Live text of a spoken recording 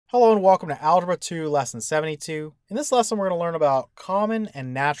Hello and welcome to Algebra 2, Lesson 72. In this lesson, we're going to learn about common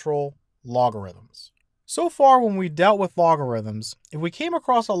and natural logarithms. So far, when we dealt with logarithms, if we came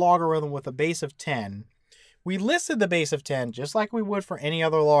across a logarithm with a base of 10, we listed the base of 10 just like we would for any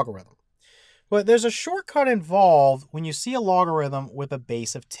other logarithm. But there's a shortcut involved when you see a logarithm with a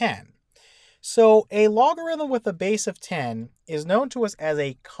base of 10. So a logarithm with a base of 10 is known to us as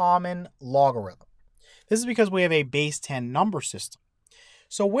a common logarithm. This is because we have a base 10 number system.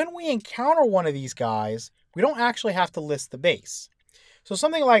 So when we encounter one of these guys, we don't actually have to list the base. So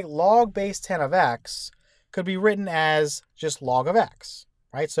something like log base 10 of x could be written as just log of x,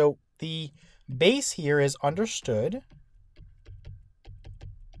 right? So the base here is understood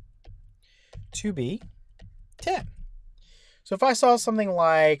to be 10. So if I saw something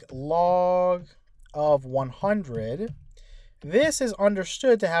like log of 100, this is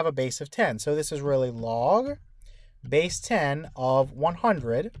understood to have a base of 10. So this is really log base 10 of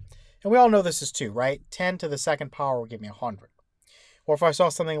 100. And we all know this is 2, right? 10 to the second power will give me 100. Or if I saw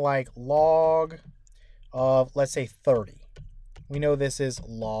something like log of, let's say, 30. We know this is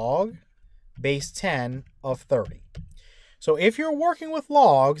log base 10 of 30. So if you're working with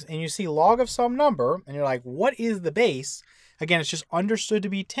logs and you see log of some number and you're like, what is the base? Again, it's just understood to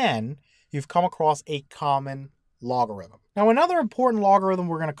be 10. You've come across a common logarithm. Now, another important logarithm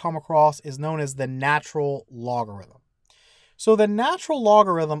we're going to come across is known as the natural logarithm. So the natural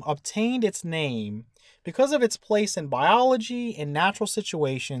logarithm obtained its name because of its place in biology and natural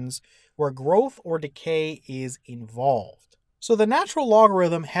situations where growth or decay is involved. So the natural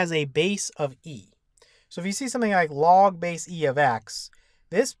logarithm has a base of e. So if you see something like log base e of x,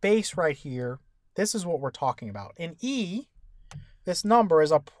 this base right here, this is what we're talking about. And e, this number,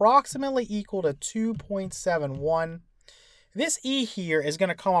 is approximately equal to 2.71. This e here is going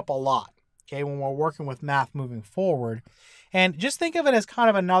to come up a lot, okay, when we're working with math moving forward. And just think of it as kind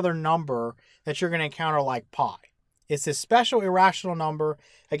of another number that you're going to encounter like pi. It's this special irrational number.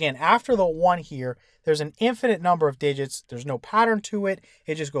 Again, after the 1 here, there's an infinite number of digits. There's no pattern to it.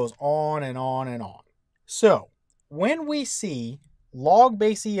 It just goes on and on and on. So when we see log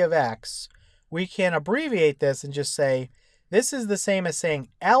base e of x, we can abbreviate this and just say this is the same as saying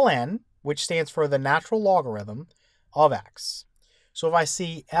ln, which stands for the natural logarithm, of x. So if I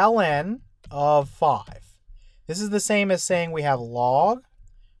see ln of 5, this is the same as saying we have log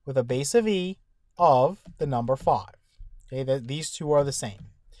with a base of e of the number 5. Okay, these two are the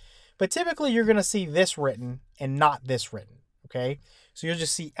same. But typically you're going to see this written and not this written. Okay, so you'll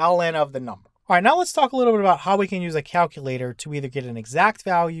just see ln of the number. All right, now let's talk a little bit about how we can use a calculator to either get an exact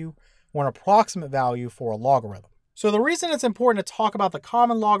value or an approximate value for a logarithm. So the reason it's important to talk about the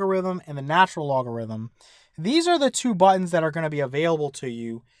common logarithm and the natural logarithm, these are the two buttons that are going to be available to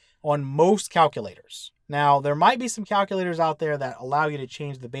you on most calculators. Now, there might be some calculators out there that allow you to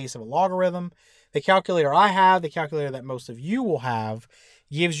change the base of a logarithm. The calculator I have, the calculator that most of you will have,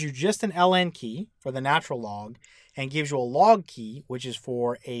 gives you just an ln key for the natural log and gives you a log key, which is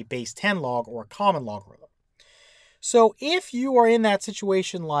for a base 10 log or a common logarithm. So if you are in that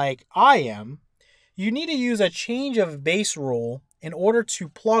situation like I am, you need to use a change of base rule in order to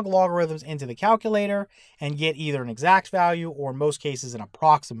plug logarithms into the calculator and get either an exact value or in most cases an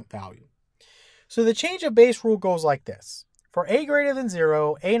approximate value. So the change of base rule goes like this. For a greater than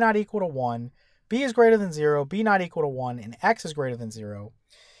 0, a not equal to 1, b is greater than 0, b not equal to 1, and x is greater than 0,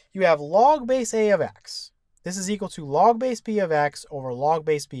 you have log base a of x. This is equal to log base b of x over log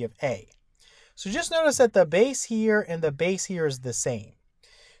base b of a. So just notice that the base here and the base here is the same.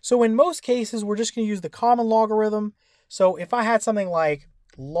 So in most cases, we're just going to use the common logarithm. So if I had something like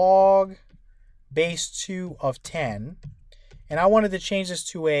log base 2 of 10, and I wanted to change this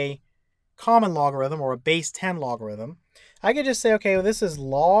to a common logarithm or a base 10 logarithm, I could just say, okay, well, this is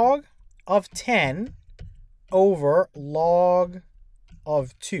log of 10 over log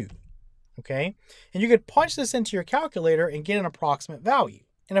of 2, okay? And you could punch this into your calculator and get an approximate value.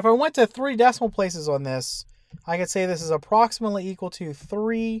 And if I went to 3 decimal places on this, I could say this is approximately equal to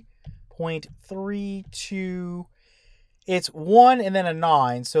 3.32. It's 1 and then a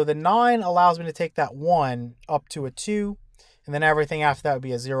 9. So the 9 allows me to take that 1 up to a 2. And then everything after that would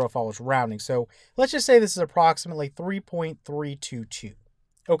be a 0 if I was rounding. So let's just say this is approximately 3.322.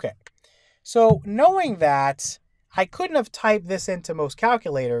 Okay. So knowing that, I couldn't have typed this into most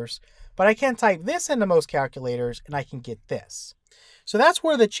calculators, but I can type this into most calculators and I can get this. So that's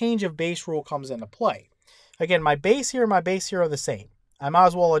where the change of base rule comes into play. Again, my base here and my base here are the same. I might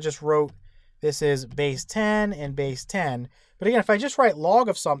as well have just wrote this is base 10 and base 10. But again, if I just write log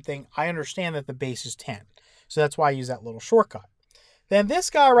of something, I understand that the base is 10. So that's why I use that little shortcut. Then this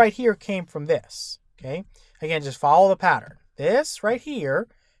guy right here came from this. Okay. Again, just follow the pattern. This right here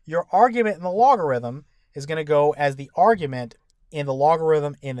your argument in the logarithm is going to go as the argument in the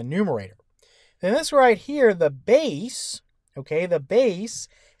logarithm in the numerator. Then this right here, the base, okay, the base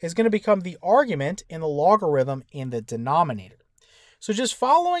is going to become the argument in the logarithm in the denominator. So just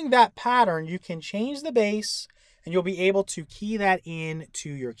following that pattern, you can change the base and you'll be able to key that in to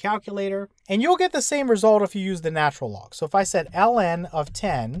your calculator. And you'll get the same result if you use the natural log. So if I said ln of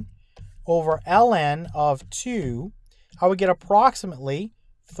 10 over ln of 2, I would get approximately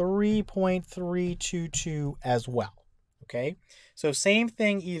 3.322 as well. Okay, so same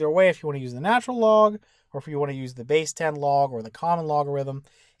thing either way. If you want to use the natural log or if you want to use the base 10 log or the common logarithm,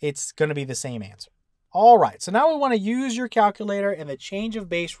 it's going to be the same answer. All right, so now we want to use your calculator and the change of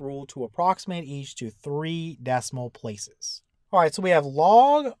base rule to approximate each to 3 decimal places. All right, so we have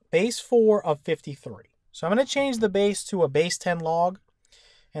log base 4 of 53. So I'm going to change the base to a base 10 log.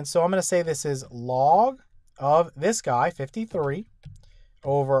 And so I'm going to say this is log of this guy, 53,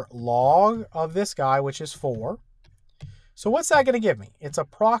 over log of this guy, which is 4. So what's that going to give me? It's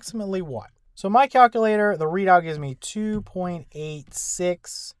approximately what? So my calculator, the readout gives me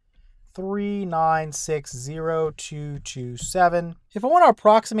 2.8639602227. If I want to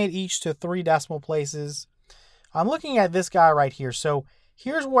approximate each to 3 decimal places, I'm looking at this guy right here. So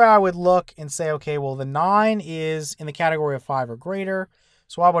here's where I would look and say, okay, well, the 9 is in the category of 5 or greater,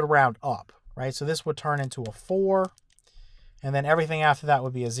 so I would round up, right? So this would turn into a 4, and then everything after that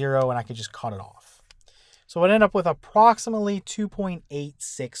would be a 0, and I could just cut it off. So I'd end up with approximately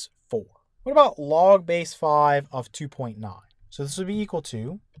 2.864. What about log base 5 of 2.9? So this would be equal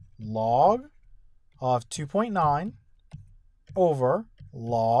to log of 2.9 over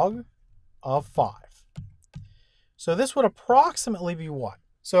log of 5. So this would approximately be what?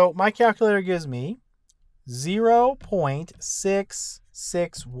 So my calculator gives me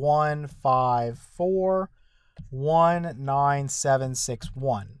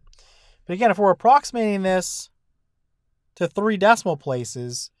 0.66154197761. But again, if we're approximating this to 3 decimal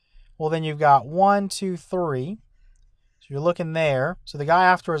places, well, then you've got 1, 2, 3. So you're looking there. So the guy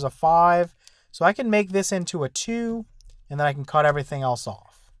after is a 5. So I can make this into a 2, and then I can cut everything else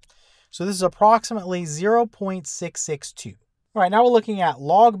off. So this is approximately 0.662. All right, now we're looking at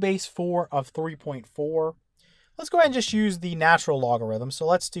log base 4 of 3.4. Let's go ahead and just use the natural logarithm. So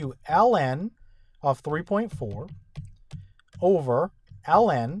let's do ln of 3.4 over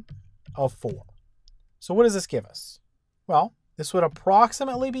ln of 4. So what does this give us? Well, this would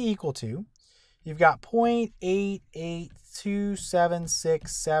approximately be equal to, you've got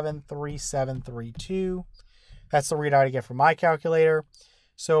 0.88276737332. That's the readout I get from my calculator.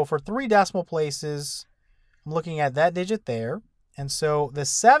 So for 3 decimal places, I'm looking at that digit there. And so the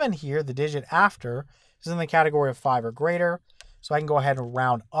 7 here, the digit after, is in the category of 5 or greater. So I can go ahead and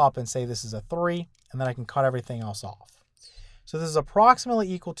round up and say this is a 3, and then I can cut everything else off. So this is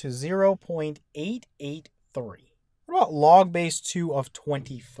approximately equal to 0.883. What about log base 2 of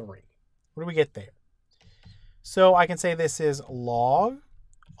 23? What do we get there? So I can say this is log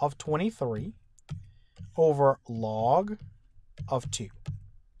of 23 over log of 2.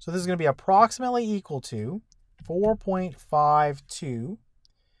 So this is going to be approximately equal to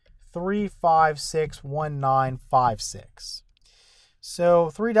 4.52356196. So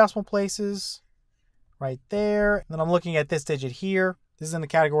 3 decimal places right there. Then I'm looking at this digit here. This is in the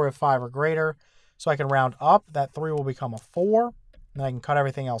category of 5 or greater. So I can round up. That 3 will become a 4. And then I can cut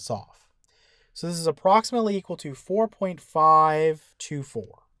everything else off. So this is approximately equal to 4.524.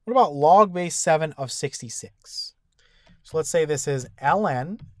 What about log base 7 of 66? So let's say this is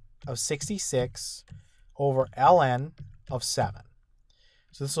ln of 66 over ln of 7.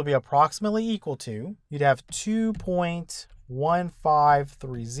 So this will be approximately equal to, you'd have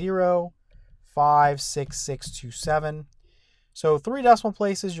 2.1530566627. So 3 decimal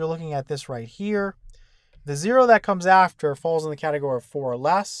places, you're looking at this right here. The 0 that comes after falls in the category of 4 or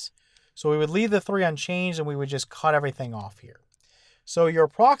less. So we would leave the 3 unchanged and we would just cut everything off here. So your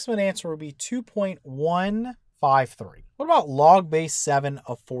approximate answer would be 2.153. What about log base 7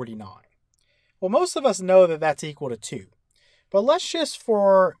 of 49? Well, most of us know that that's equal to 2. But let's just,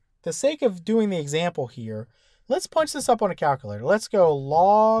 for the sake of doing the example here, let's punch this up on a calculator. Let's go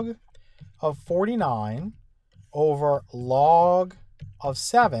log of 49 over log of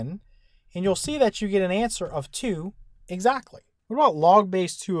 7, and you'll see that you get an answer of 2 exactly. What about log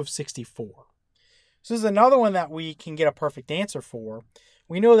base 2 of 64? So this is another one that we can get a perfect answer for.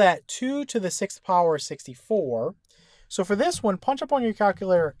 We know that 2 to the 6th power is 64. So for this one, punch up on your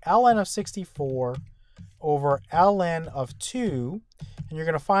calculator ln of 64 over ln of 2, and you're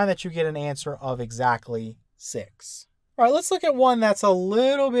going to find that you get an answer of exactly 6. All right, let's look at one that's a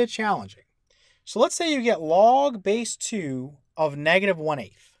little bit challenging. So let's say you get log base 2 of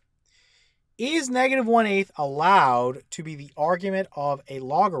 -1/8. Is negative 1/8 allowed to be the argument of a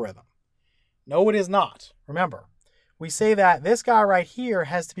logarithm? No, it is not. Remember, we say that this guy right here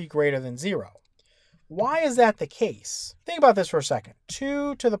has to be greater than 0. Why is that the case? Think about this for a second.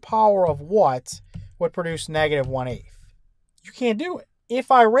 2 to the power of what would produce negative 1/8? You can't do it.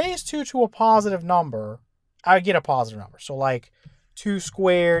 If I raise 2 to a positive number, I get a positive number. So like 2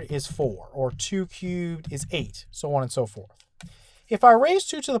 squared is 4, or 2 cubed is 8, so on and so forth. If I raise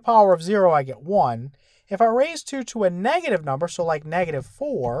 2 to the power of 0, I get 1. If I raise 2 to a negative number, so like negative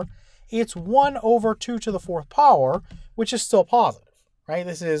 4, it's 1 over 2 to the 4th power, which is still positive, right?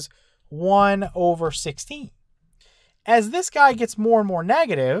 This is 1 over 16. As this guy gets more and more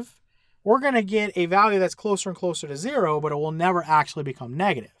negative, we're going to get a value that's closer and closer to 0, but it will never actually become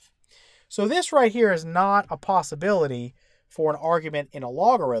negative. So this right here is not a possibility for an argument in a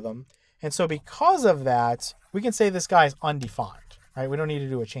logarithm. And so because of that, we can say this guy is undefined, right? We don't need to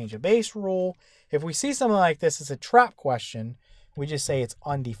do a change of base rule. If we see something like this, it's a trap question. We just say it's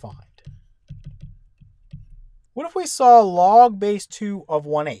undefined. What if we saw log base 2 of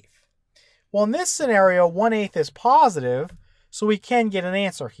 1/8? Well, in this scenario, 1/8 is positive, so we can get an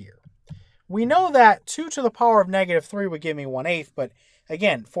answer here. We know that 2 to the power of negative 3 would give me 1/8, but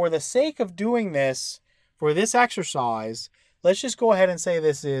again, for the sake of doing this, for this exercise, let's just go ahead and say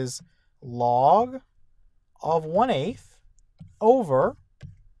this is log of 1/8 over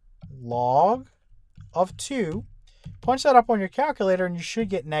log of 2. Punch that up on your calculator and you should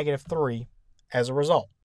get negative 3 as a result.